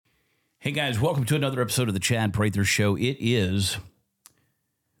Hey guys, welcome to another episode of the Chad Prather Show. It is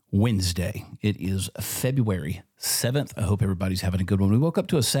Wednesday. It is February 7th. I hope everybody's having a good one. We woke up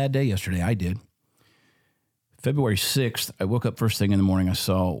to a sad day yesterday. I did. February 6th, I woke up first thing in the morning. I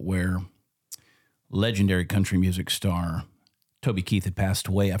saw where legendary country music star Toby Keith had passed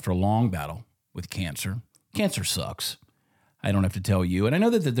away after a long battle with cancer. Cancer sucks. I don't have to tell you. And I know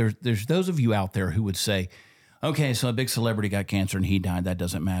that there's those of you out there who would say, okay, so a big celebrity got cancer and he died. That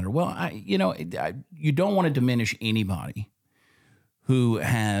doesn't matter. Well, you don't want to diminish anybody who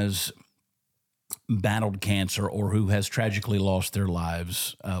has battled cancer or who has tragically lost their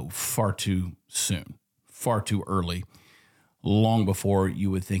lives far too soon, far too early, long before you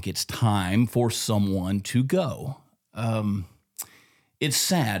would think it's time for someone to go. It's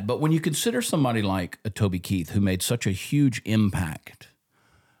sad, but when you consider somebody like a Toby Keith who made such a huge impact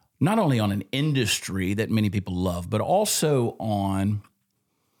not only on an industry that many people love, but also on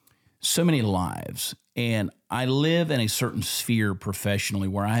so many lives. And I live in a certain sphere professionally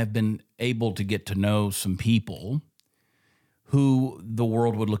where I have been able to get to know some people who the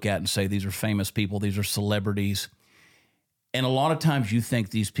world would look at and say, these are famous people, these are celebrities. And a lot of times you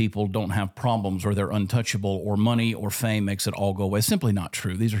think these people don't have problems or they're untouchable or money or fame makes it all go away. It's simply not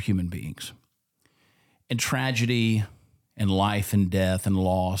true. These are human beings. And tragedy and life and death and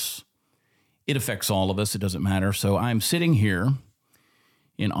loss, it affects all of us. It doesn't matter. So I'm sitting here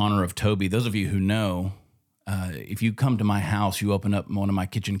in honor of Toby. Those of you who know, if you come to my house, you open up one of my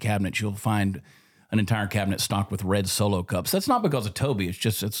kitchen cabinets, you'll find an entire cabinet stocked with red Solo cups. That's not because of Toby.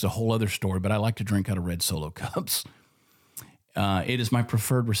 It's a whole other story, but I like to drink out of red Solo cups. It is my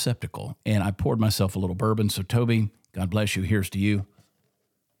preferred receptacle, and I poured myself a little bourbon. So Toby, God bless you. Here's to you.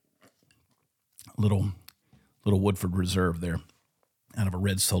 A little Woodford Reserve there out of a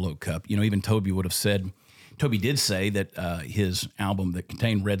red Solo cup. You know, even Toby did say that his album that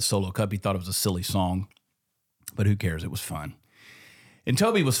contained red Solo cup, he thought it was a silly song, but who cares? It was fun. And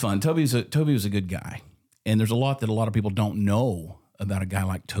Toby was fun. Toby was a good guy. And there's a lot that a lot of people don't know about a guy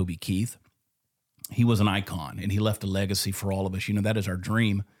like Toby Keith. He was an icon and he left a legacy for all of us. You know, that is our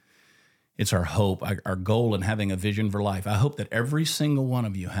dream. It's our hope, our goal in having a vision for life. I hope that every single one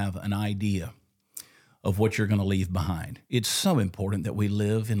of you have an idea of what you're going to leave behind. It's so important that we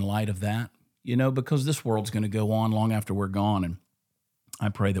live in light of that, you know, because this world's going to go on long after we're gone, and I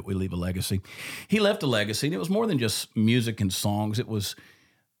pray that we leave a legacy. He left a legacy, and it was more than just music and songs. It was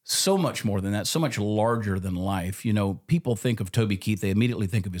so much more than that, so much larger than life. You know, people think of Toby Keith, they immediately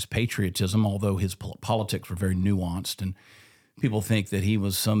think of his patriotism, although his politics were very nuanced, and people think that he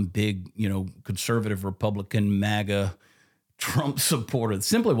was some big, you know, conservative Republican MAGA Trump supporter. It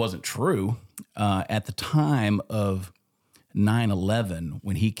simply wasn't true. At the time of 9/11,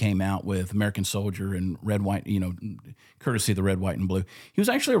 when he came out with American Soldier and Red, White, you know, courtesy of the Red, White, and Blue, he was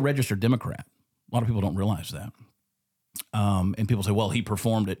actually a registered Democrat. A lot of people don't realize that. And people say, well, he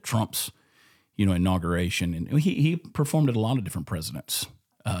performed at Trump's, you know, inauguration. And he performed at a lot of different presidents'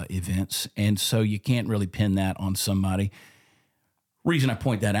 events. And so you can't really pin that on somebody. Reason I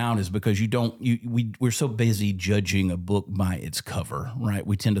point that out is because we're so busy judging a book by its cover, right?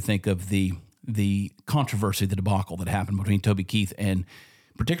 We tend to think of the controversy, the debacle that happened between Toby Keith and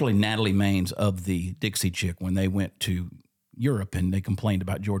particularly Natalie Maines of the Dixie Chick when they went to Europe and they complained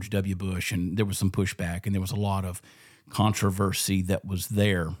about George W. Bush, and there was some pushback and there was a lot of controversy that was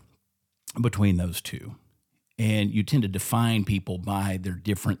there between those two. And you tend to define people by their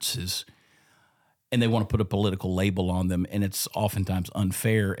differences, and they want to put a political label on them, and it's oftentimes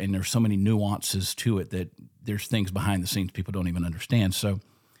unfair, and there's so many nuances to it that there's things behind the scenes people don't even understand. So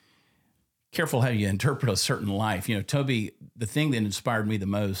careful how you interpret a certain life. You know, Toby, the thing that inspired me the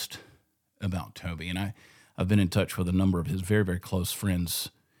most about Toby, and I've been in touch with a number of his very, very close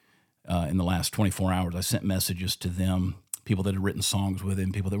friends in the last 24 hours. I sent messages to them, people that had written songs with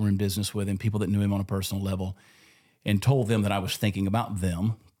him, people that were in business with him, people that knew him on a personal level, and told them that I was thinking about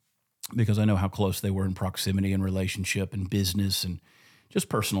them because I know how close they were in proximity and relationship and business and just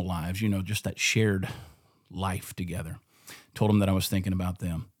personal lives, you know, just that shared life together. Told them that I was thinking about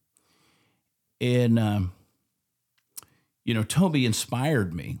them. And, you know, Toby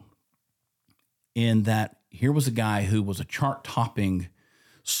inspired me in that here was a guy who was a chart-topping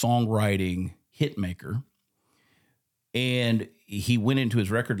songwriting hit maker, and he went into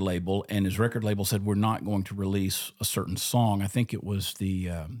his record label, and his record label said, we're not going to release a certain song. I think it was the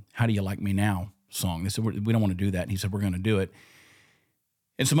How Do You Like Me Now song. They said, we don't want to do that. And he said, we're going to do it.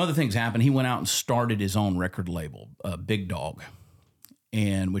 And some other things happened. He went out and started his own record label, Big Dog,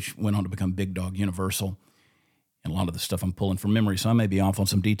 and which went on to become Big Dog Universal. And a lot of the stuff I'm pulling from memory, so I may be off on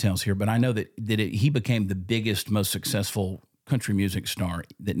some details here, but I know that he became the biggest, most successful country music star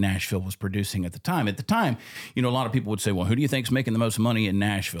that Nashville was producing at the time. At the time, a lot of people would say, well, who do you think's making the most money in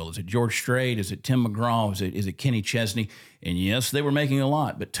Nashville? Is it George Strait? Is it Tim McGraw? Is it Kenny Chesney? And yes, they were making a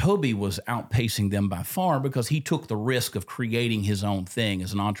lot, but Toby was outpacing them by far because he took the risk of creating his own thing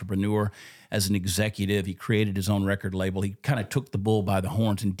as an entrepreneur, as an executive. He created his own record label. He kind of took the bull by the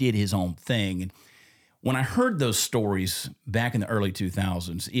horns and did his own thing. And when I heard those stories back in the early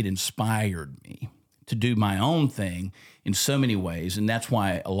 2000s, it inspired me to do my own thing in so many ways. And that's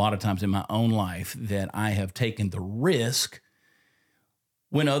why a lot of times in my own life that I have taken the risk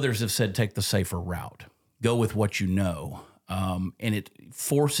when others have said, take the safer route, go with what you know. And it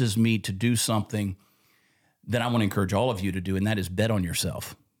forces me to do something that I want to encourage all of you to do, and that is bet on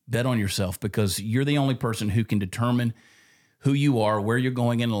yourself. Bet on yourself, because you're the only person who can determine who you are, where you're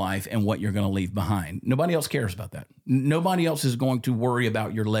going in life, and what you're going to leave behind. Nobody else cares about that. Nobody else is going to worry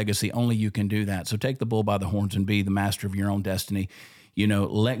about your legacy. Only you can do that. So take the bull by the horns and be the master of your own destiny.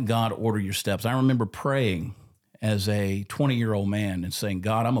 Let God order your steps. I remember praying as a 20-year-old man and saying,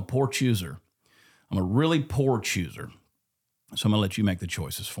 God, I'm a poor chooser. I'm a really poor chooser. So I'm going to let you make the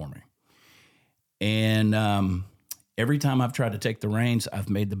choices for me. And every time I've tried to take the reins, I've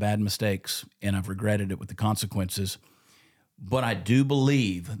made the bad mistakes and I've regretted it with the consequences. But I do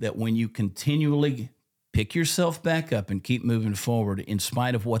believe that when you continually pick yourself back up and keep moving forward, in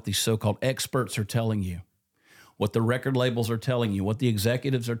spite of what the so-called experts are telling you, what the record labels are telling you, what the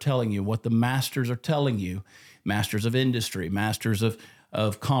executives are telling you, what the masters are telling you, masters of industry, masters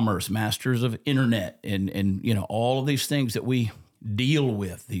of commerce, masters of internet, and all of these things that we deal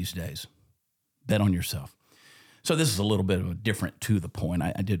with these days, bet on yourself. So this is a little bit of a different to the point.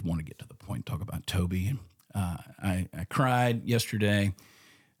 I did want to get to the point, talk about Toby. I cried yesterday.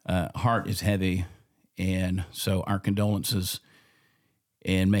 Heart is heavy. And so our condolences,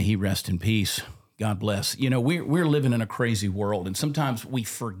 and may he rest in peace. God bless. We're living in a crazy world, and sometimes we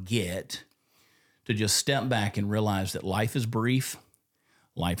forget to just step back and realize that life is brief,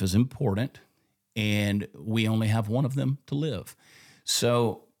 life is important, and we only have one of them to live.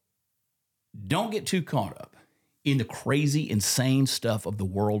 So don't get too caught up in the crazy, insane stuff of the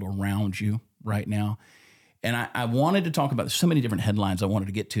world around you right now. And I wanted to talk about, there's so many different headlines I wanted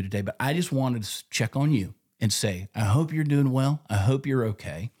to get to today, but I just wanted to check on you and say, I hope you're doing well. I hope you're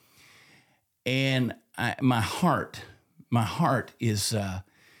okay. And my heart is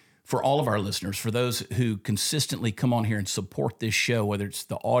for all of our listeners, for those who consistently come on here and support this show, whether it's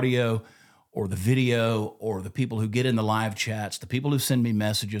the audio or the video or the people who get in the live chats, the people who send me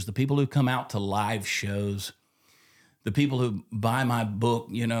messages, the people who come out to live shows, the people who buy my book,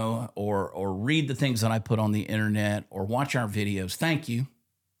 or read the things that I put on the internet or watch our videos. Thank you.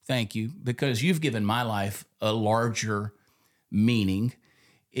 Thank you, because you've given my life a larger meaning.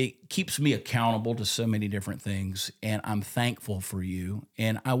 It keeps me accountable to so many different things, and I'm thankful for you.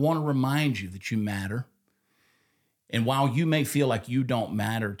 And I want to remind you that you matter. And while you may feel like you don't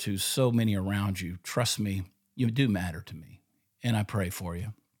matter to so many around you, trust me, you do matter to me. And I pray for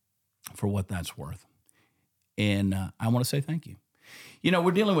you for what that's worth. And I want to say thank you.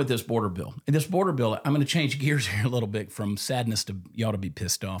 We're dealing with this border bill. And this border bill, I'm going to change gears here a little bit from sadness to you ought to be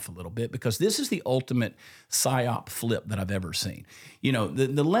pissed off a little bit, because this is the ultimate psyop flip that I've ever seen.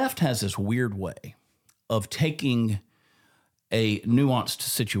 The left has this weird way of taking a nuanced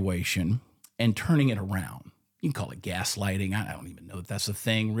situation and turning it around. You can call it gaslighting. I don't even know if that's a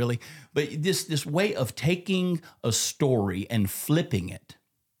thing, really. But this way of taking a story and flipping it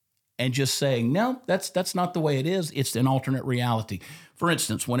and just saying, no, that's not the way it is. It's an alternate reality. For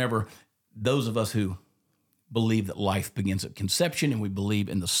instance, whenever those of us who believe that life begins at conception and we believe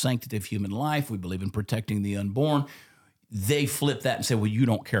in the sanctity of human life, we believe in protecting the unborn, they flip that and say, well, you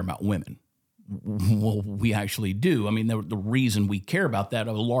don't care about women. Well, we actually do. I mean, the reason we care about that,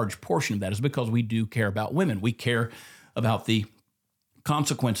 a large portion of that, is because we do care about women. We care about the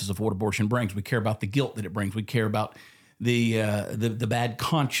consequences of what abortion brings. We care about the guilt that it brings. We care about the bad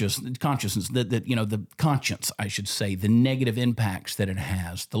consciousness, the conscience, I should say, the negative impacts that it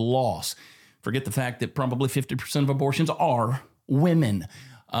has, the loss. Forget the fact that probably 50% of abortions are women.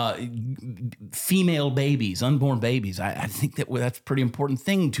 Female babies, unborn babies. I think that's a pretty important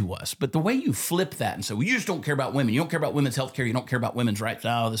thing to us. But the way you flip that and say, well, you just don't care about women. You don't care about women's health care. You don't care about women's rights.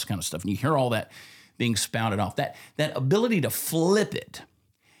 Oh, this kind of stuff. And you hear all that being spouted off. That ability to flip it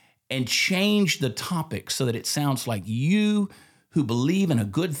and change the topic so that it sounds like you who believe in a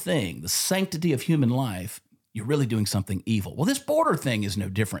good thing, the sanctity of human life, you're really doing something evil. Well, this border thing is no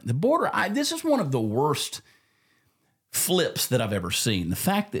different. The border, this is one of the worst flips that I've ever seen. The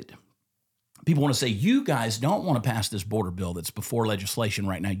fact that People want to say, you guys don't want to pass this border bill that's before legislation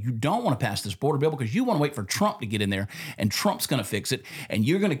right now. You don't want to pass this border bill because you want to wait for Trump to get in there and Trump's going to fix it. And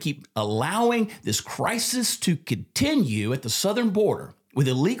you're going to keep allowing this crisis to continue at the southern border with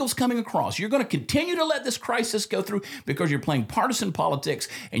illegals coming across. You're going to continue to let this crisis go through because you're playing partisan politics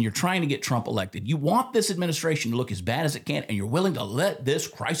and you're trying to get Trump elected. You want this administration to look as bad as it can, and you're willing to let this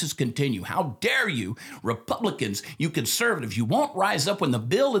crisis continue. How dare you, Republicans, you conservatives, you won't rise up when the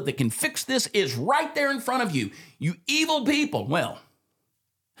bill that can fix this is right there in front of you. You evil people. Well,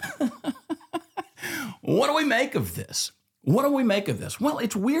 what do we make of this? What do we make of this? Well,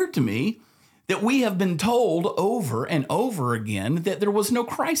 it's weird to me that we have been told over and over again that there was no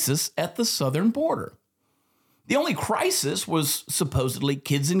crisis at the southern border. The only crisis was supposedly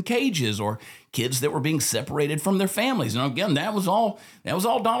kids in cages or kids that were being separated from their families. And again, that was all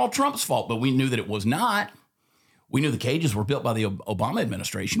Donald Trump's fault, but we knew that it was not. We knew the cages were built by the Obama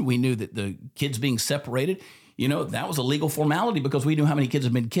administration. We knew that the kids being separated, that was a legal formality because we knew how many kids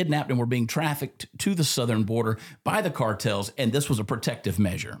had been kidnapped and were being trafficked to the southern border by the cartels, and this was a protective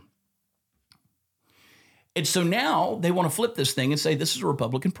measure. And so now they want to flip this thing and say this is a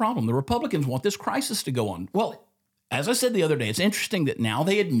Republican problem. The Republicans want this crisis to go on. Well, as I said the other day, it's interesting that now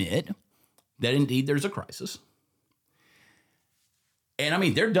they admit that indeed there's a crisis. And I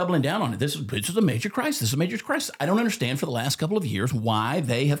mean, they're doubling down on it. This is a major crisis. This is a major crisis. I don't understand for the last couple of years why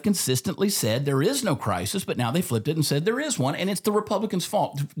they have consistently said there is no crisis, but now they flipped it and said there is one, and it's the Republicans'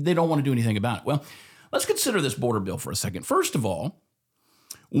 fault. They don't want to do anything about it. Well, let's consider this border bill for a second. First of all,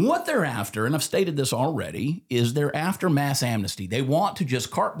 what they're after, and I've stated this already, is they're after mass amnesty. They want to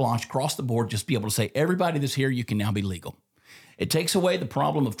just carte blanche across the board, just be able to say, everybody that's here, you can now be legal. It takes away the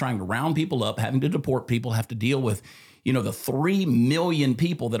problem of trying to round people up, having to deport people, have to deal with, the 3 million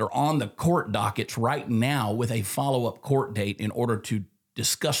people that are on the court dockets right now with a follow-up court date in order to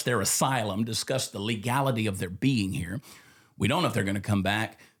discuss their asylum, discuss the legality of their being here. We don't know if they're going to come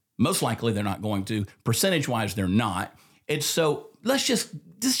back. Most likely they're not going to. Percentage-wise, they're not. And so let's just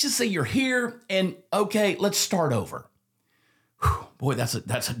say you're here and okay, let's start over. Whew, boy, that's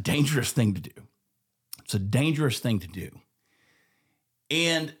a dangerous thing to do. It's a dangerous thing to do.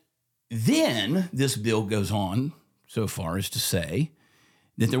 And then this bill goes on so far as to say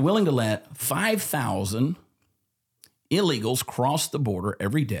that they're willing to let 5,000 illegals cross the border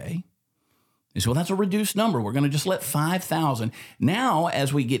every day. They say, well, that's a reduced number. We're going to just let 5,000. Now,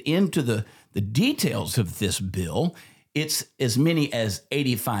 as we get into the details of this bill, it's as many as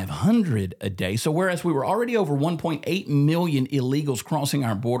 8,500 a day. So whereas we were already over 1.8 million illegals crossing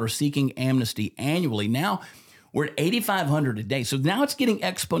our border seeking amnesty annually, now we're at 8,500 a day. So now it's getting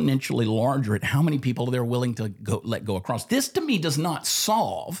exponentially larger at how many people they're willing to let go across. This, to me, does not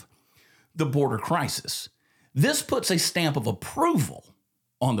solve the border crisis. This puts a stamp of approval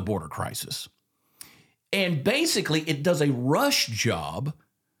on the border crisis. And basically, it does a rush job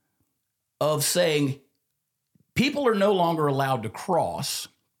of saying, people are no longer allowed to cross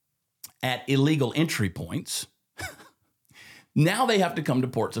at illegal entry points. Now they have to come to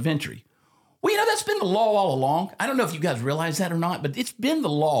ports of entry. Well, that's been the law all along. I don't know if you guys realize that or not, but it's been the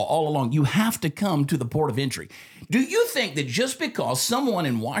law all along. You have to come to the port of entry. Do you think that just because someone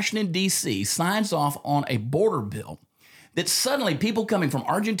in Washington, D.C. signs off on a border bill, that suddenly people coming from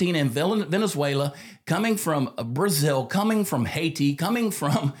Argentina and Venezuela, coming from Brazil, coming from Haiti, coming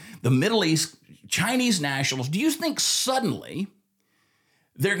from the Middle East, Chinese nationals, do you think suddenly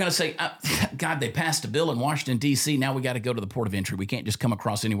they're going to say, God, they passed a bill in Washington, D.C., now we got to go to the port of entry. We can't just come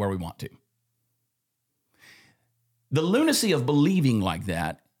across anywhere we want to. The lunacy of believing like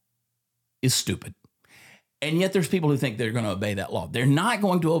that is stupid. And yet there's people who think they're going to obey that law. They're not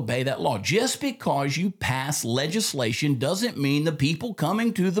going to obey that law. Just because you pass legislation doesn't mean the people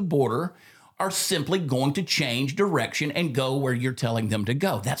coming to the border are simply going to change direction and go where you're telling them to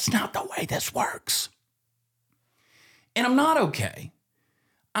go. That's not the way this works. And I'm not okay.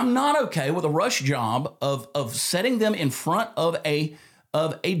 I'm not okay with a rush job of setting them in front of a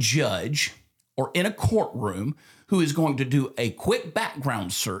judge or in a courtroom who is going to do a quick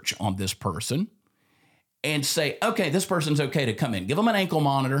background search on this person and say, okay, this person's okay to come in. Give them an ankle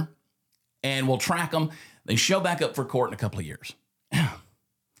monitor and we'll track them. They show back up for court in a couple of years.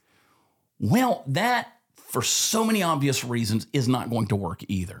 Well, that, for so many obvious reasons, is not going to work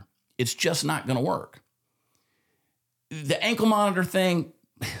either. It's just not going to work. The ankle monitor thing,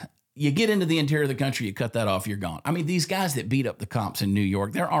 you get into the interior of the country, you cut that off, you're gone. I mean, these guys that beat up the cops in New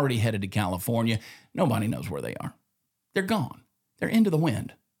York, they're already headed to California. Nobody knows where they are. They're gone. They're into the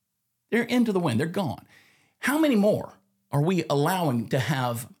wind. They're into the wind. They're gone. How many more are we allowing to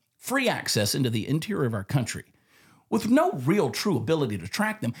have free access into the interior of our country with no real true ability to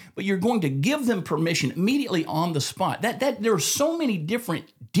track them, but you're going to give them permission immediately on the spot. That there are so many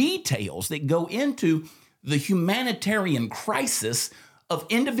different details that go into the humanitarian crisis of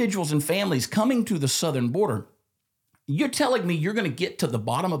individuals and families coming to the southern border. You're telling me you're going to get to the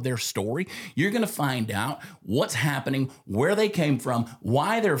bottom of their story? You're going to find out what's happening, where they came from,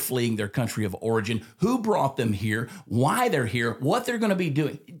 why they're fleeing their country of origin, who brought them here, why they're here, what they're going to be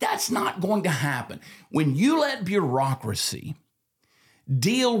doing. That's not going to happen. When you let bureaucracy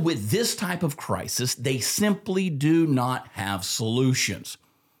deal with this type of crisis, they simply do not have solutions.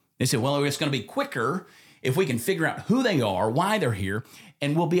 They say, well, it's going to be quicker if we can figure out who they are, why they're here,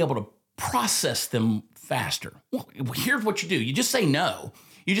 and we'll be able to process them faster. Well, here's what you do. You just say no.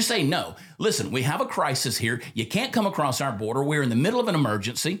 You just say no. Listen, we have a crisis here. You can't come across our border. We're in the middle of an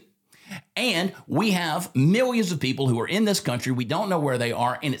emergency, and we have millions of people who are in this country. We don't know where they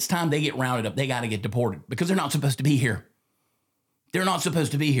are, and it's time they get rounded up. They got to get deported because they're not supposed to be here. They're not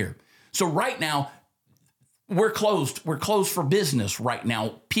supposed to be here. So right now, we're closed. We're closed for business right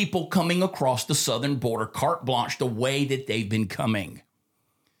now. People coming across the southern border, carte blanche, the way that they've been coming.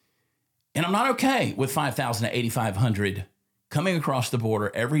 And I'm not okay with 5,000 to 8,500 coming across the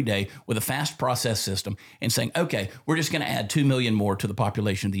border every day with a fast process system and saying, okay, we're just going to add 2 million more to the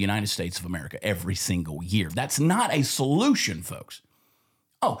population of the United States of America every single year. That's not a solution, folks.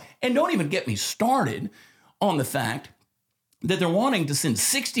 Oh, and don't even get me started on the fact that they're wanting to send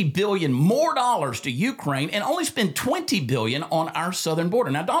 $60 billion more dollars to Ukraine and only spend $20 billion on our southern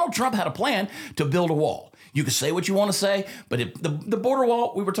border. Now, Donald Trump had a plan to build a wall. You can say what you want to say, but if the border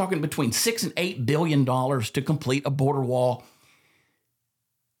wall, we were talking between $6 and $8 billion to complete a border wall.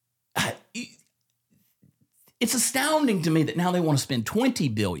 It's astounding to me that now they want to spend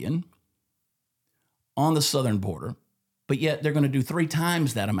 $20 billion on the southern border, but yet they're going to do 3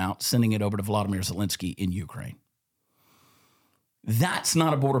 times that amount, sending it over to Vladimir Zelensky in Ukraine. That's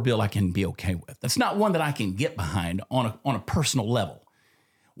not a border bill I can be okay with. That's not one that I can get behind on a personal level.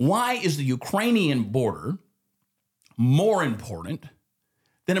 Why is the Ukrainian border more important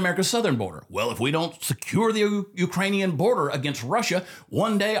than America's southern border? Well, if we don't secure the Ukrainian border against Russia,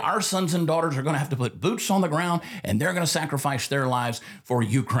 one day our sons and daughters are going to have to put boots on the ground and they're going to sacrifice their lives for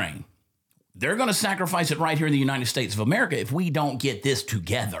Ukraine. They're going to sacrifice it right here in the United States of America if we don't get this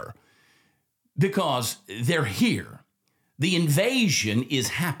together because they're here. The invasion is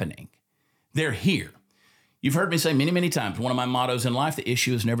happening. They're here. You've heard me say many, many times, one of my mottos in life, the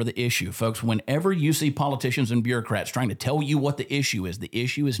issue is never the issue. Folks, whenever you see politicians and bureaucrats trying to tell you what the issue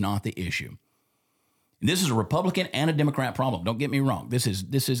is not the issue. This is a Republican and a Democrat problem. Don't get me wrong. This is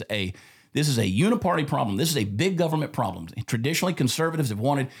a uniparty problem. This is a big government problem. Traditionally, conservatives have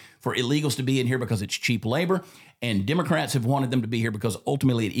wanted for illegals to be in here because it's cheap labor, and Democrats have wanted them to be here because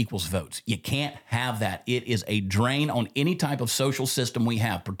ultimately it equals votes. You can't have that. It is a drain on any type of social system we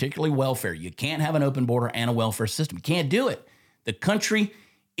have, particularly welfare. You can't have an open border and a welfare system. You can't do it. The country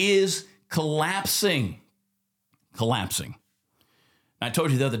is collapsing. Collapsing. I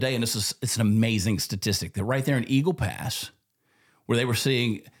told you the other day, and it's an amazing statistic, that right there in Eagle Pass, where they were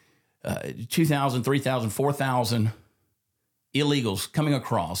seeing 2,000, 3,000, 4,000 illegals coming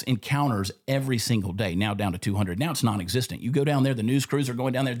across, encounters every single day, now down to 200. Now it's non-existent. You go down there, the news crews are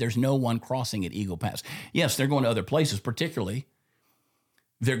going down there, there's no one crossing at Eagle Pass. Yes, they're going to other places, particularly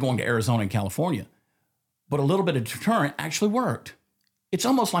they're going to Arizona and California. But a little bit of deterrent actually worked. It's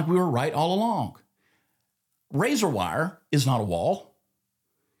almost like we were right all along. Razor wire is not a wall.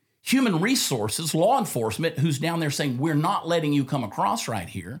 Human resources, law enforcement, who's down there saying, we're not letting you come across right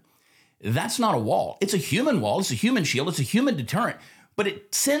here, that's not a wall. It's a human wall. It's a human shield. It's a human deterrent. But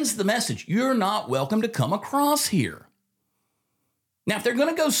it sends the message, you're not welcome to come across here. Now, if they're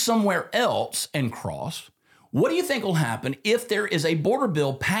going to go somewhere else and cross, what do you think will happen if there is a border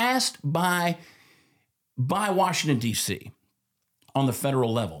bill passed by Washington, D.C. on the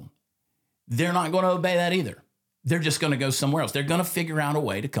federal level? They're not going to obey that either. They're just going to go somewhere else. They're going to figure out a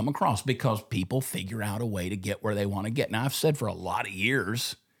way to come across because people figure out a way to get where they want to get. Now, I've said for a lot of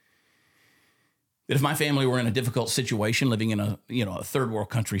years that if my family were in a difficult situation, living in a third world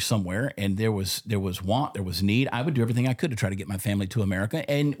country somewhere, and there was want, there was need, I would do everything I could to try to get my family to America.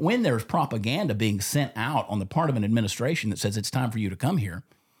 And when there's propaganda being sent out on the part of an administration that says it's time for you to come here,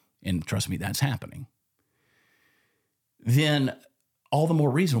 and trust me, that's happening, then all the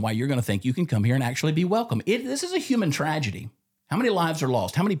more reason why you're going to think you can come here and actually be welcome. This is a human tragedy. How many lives are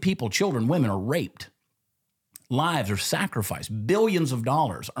lost? How many people, children, women are raped? Lives are sacrificed. Billions of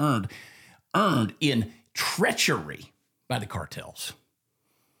dollars earned in treachery by the cartels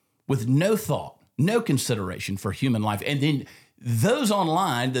with no thought, no consideration for human life. And then those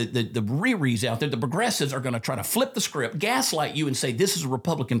online, the Riris out there, the progressives are going to try to flip the script, gaslight you and say this is a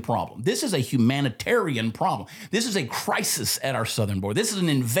Republican problem. This is a humanitarian problem. This is a crisis at our southern border. This is an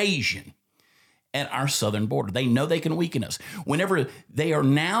invasion at our southern border. They know they can weaken us. Whenever they are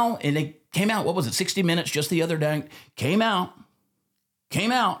now, and they came out, what was it, 60 Minutes just the other day, came out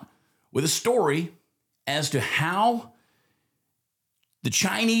with a story as to how the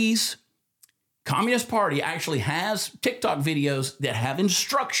Chinese Communist Party actually has TikTok videos that have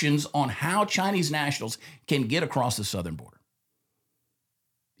instructions on how Chinese nationals can get across the southern border.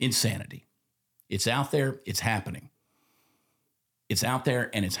 Insanity. It's out there. It's happening. It's out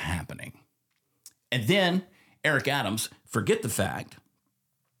there and it's happening. And then Eric Adams, Eric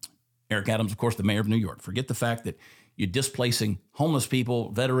Adams, of course, the mayor of New York, forget the fact that you're displacing homeless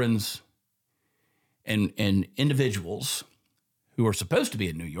people, veterans, and individuals who are supposed to be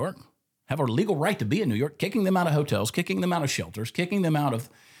in New York, have a legal right to be in New York, kicking them out of hotels, kicking them out of shelters, kicking them out of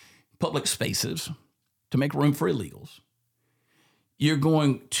public spaces to make room for illegals. You're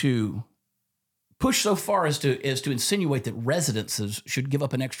going to push so far as to insinuate that residences should give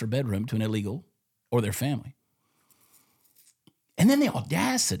up an extra bedroom to an illegal or their family. And then the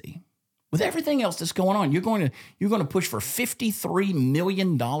audacity, with everything else that's going on, you're going to push for $53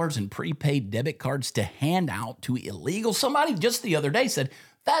 million in prepaid debit cards to hand out to illegals. Somebody just the other day said,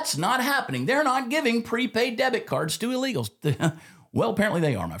 that's not happening. They're not giving prepaid debit cards to illegals. Well, apparently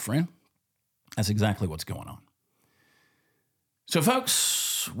they are, my friend. That's exactly what's going on. So,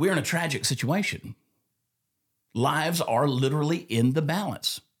 folks, we're in a tragic situation. Lives are literally in the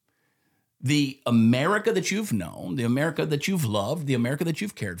balance. The America that you've known, the America that you've loved, the America that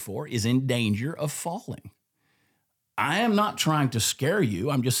you've cared for is in danger of falling. I am not trying to scare you.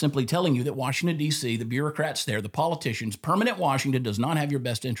 I'm just simply telling you that Washington, D.C., the bureaucrats there, the politicians, permanent Washington does not have your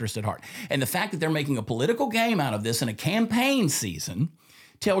best interest at heart. And the fact that they're making a political game out of this in a campaign season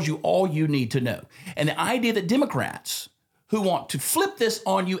tells you all you need to know. And the idea that Democrats who want to flip this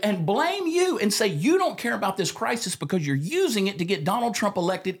on you and blame you and say you don't care about this crisis because you're using it to get Donald Trump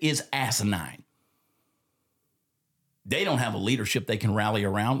elected is asinine. They don't have a leadership they can rally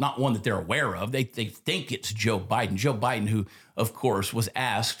around, not one that they're aware of. They think it's Joe Biden. Joe Biden, who, of course, was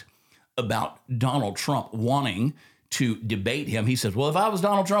asked about Donald Trump wanting to debate him. He says, well, if I was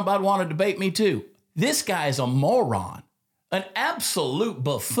Donald Trump, I'd want to debate me too. This guy is a moron, an absolute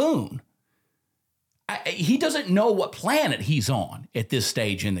buffoon. He doesn't know what planet he's on at this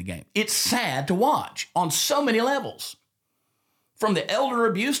stage in the game. It's sad to watch on so many levels. From the elder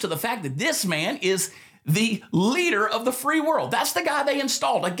abuse to the fact that this man is the leader of the free world. That's the guy they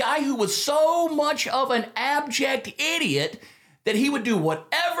installed, a guy who was so much of an abject idiot that he would do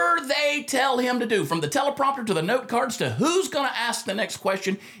whatever they tell him to do, from the teleprompter to the note cards to who's going to ask the next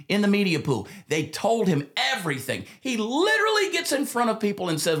question in the media pool. They told him everything. He literally gets in front of people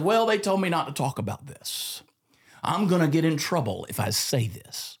and says, well, they told me not to talk about this. I'm going to get in trouble if I say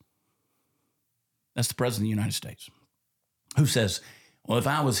this. That's the president of the United States, who says, well, if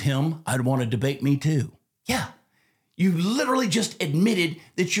I was him, I'd want to debate me too. Yeah, you literally just admitted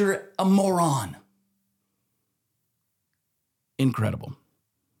that you're a moron. Incredible.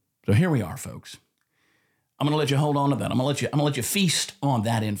 So here we are, folks. I'm going to let you hold on to that. I'm going to let you feast on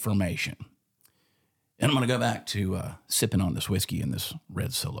that information. And I'm going to go back to sipping on this whiskey in this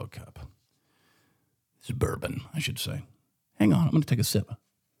red Solo cup. This bourbon, I should say. Hang on, I'm going to take a sip.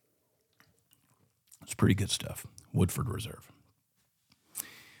 It's pretty good stuff. Woodford Reserve.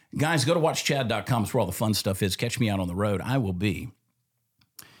 Guys, go to watchchad.com. It's where all the fun stuff is. Catch me out on the road. I will be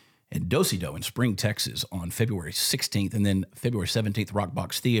at Dosido in Spring, Texas on February 16th, and then February 17th,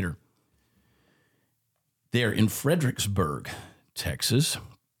 Rockbox Theater. There in Fredericksburg, Texas.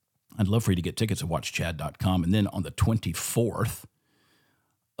 I'd love for you to get tickets at watchchad.com. And then on the 24th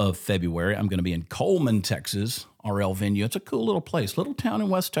of February, I'm going to be in Coleman, Texas, RL Venue. It's a cool little place, little town in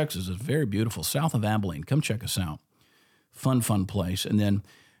West Texas. It's very beautiful, south of Abilene. Come check us out. Fun place. And then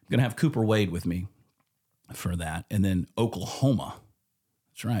I'm going to have Cooper Wade with me for that. And then Oklahoma.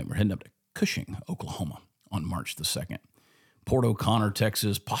 That's right. We're heading up to Cushing, Oklahoma on March the 2nd. Port O'Connor,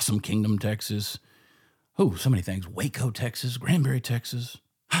 Texas. Possum Kingdom, Texas. Oh, so many things. Waco, Texas. Granbury, Texas.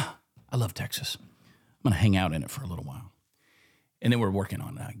 I love Texas. I'm going to hang out in it for a little while. And then we're working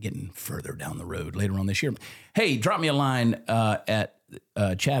on getting further down the road later on this year. Hey, drop me a line at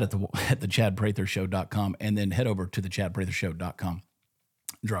Chad at the ChadPratherShow.com, and then head over to the ChadPratherShow.com.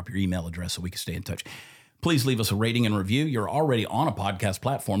 Drop your email address so we can stay in touch. Please leave us a rating and review. You're already on a podcast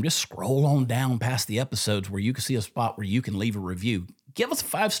platform. Just scroll on down past the episodes where you can see a spot where you can leave a review. Give us a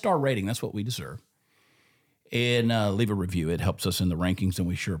 5-star rating. That's what we deserve. and leave a review. It helps us in the rankings, and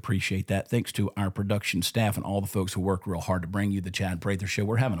we sure appreciate that. Thanks to our production staff and all the folks who work real hard to bring you the Chad Prather Show.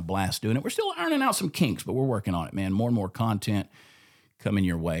 We're having a blast doing it. We're still ironing out some kinks, but we're working on it, man. More and more content coming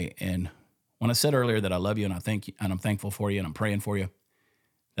your way. And when I said earlier that I love you and I thank you and I'm thankful for you and I'm praying for you,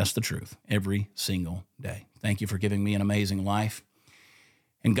 that's the truth every single day. Thank you for giving me an amazing life.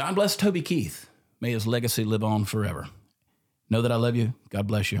 And God bless Toby Keith. May his legacy live on forever. Know that I love you. God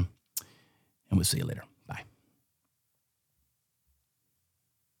bless you. And we'll see you later.